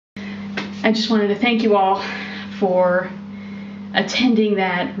I just wanted to thank you all for attending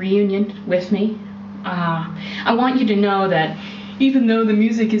that reunion with me. I want you to know that even though the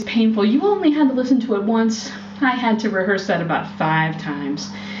music is painful, you only had to listen to it once. I had to rehearse that about 5 times.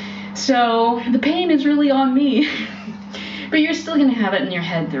 So the pain is really on me, but you're still going to have it in your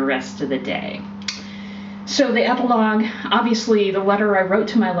head the rest of the day. So the epilogue, obviously the letter I wrote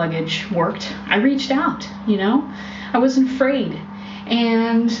to my luggage worked. I reached out, you know, I wasn't afraid,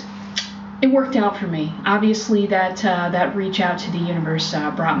 and it worked out for me. Obviously that reach out to the universe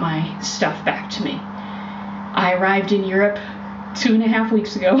brought my stuff back to me. I arrived in Europe 2.5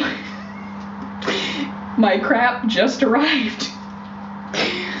 weeks ago. My crap just arrived.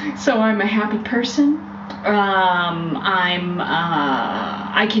 So I'm a happy person. I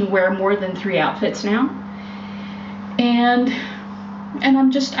can wear more than 3 outfits now. And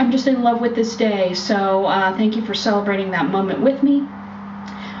I'm just in love with this day. So thank you for celebrating that moment with me.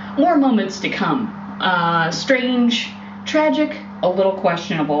 More moments to come. Strange, tragic, a little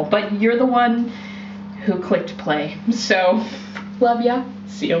questionable, but you're the one who clicked play. So, love ya.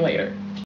 See you later.